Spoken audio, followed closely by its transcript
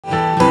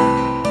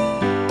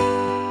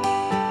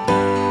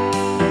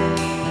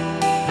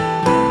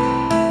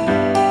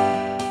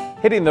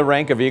Hitting the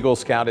rank of Eagle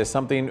Scout is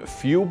something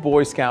few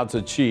Boy Scouts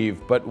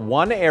achieve, but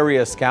one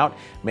area scout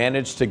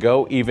managed to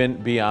go even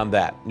beyond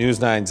that. News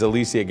 9's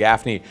Alicia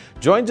Gaffney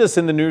joins us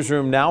in the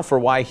newsroom now for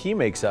why he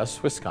makes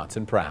us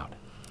Wisconsin proud.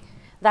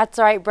 That's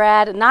right,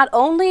 Brad. Not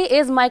only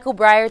is Michael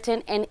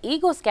Brierton an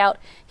Eagle Scout,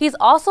 he's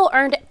also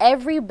earned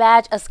every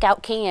badge a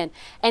Scout can,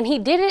 and he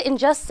did it in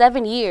just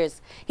 7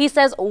 years. He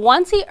says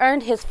once he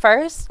earned his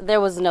first, there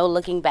was no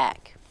looking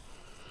back.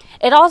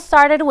 It all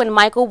started when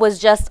Michael was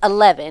just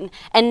 11,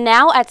 and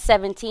now at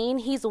 17,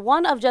 he's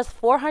one of just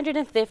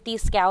 450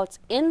 Scouts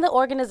in the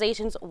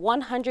organization's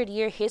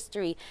 100-year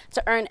history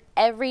to earn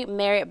every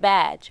merit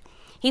badge.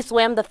 He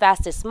swam the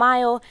fastest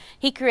mile,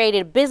 he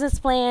created business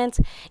plans,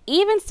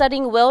 even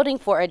studying welding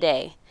for a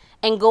day,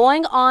 and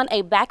going on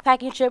a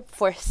backpacking trip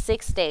for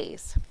 6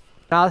 days.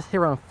 When I was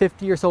here around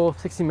 50 or so,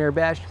 60 merit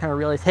badge, I kind of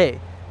realized, hey,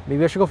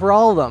 maybe I should go for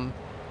all of them.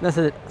 And I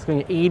said it's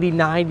going to 80,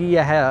 90.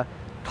 I had a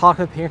talk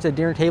with parents at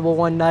dinner table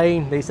one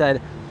night. They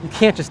said, you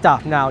can't just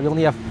stop now. You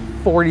only have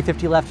 40,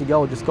 50 left to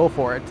go. Just go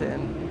for it.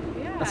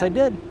 And yes, I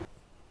did.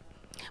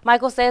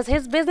 Michael says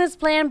his business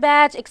plan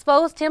badge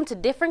exposed him to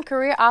different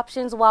career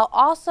options while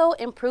also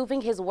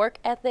improving his work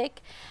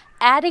ethic,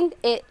 adding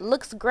it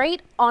looks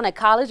great on a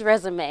college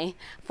resume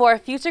for a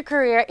future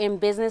career in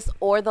business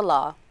or the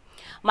law.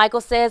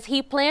 Michael says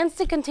he plans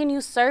to continue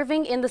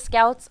serving in the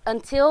Scouts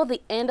until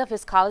the end of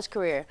his college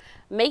career,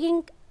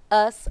 making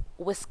us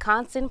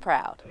Wisconsin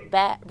proud.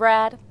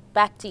 Brad,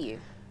 back to you.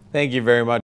 Thank you very much.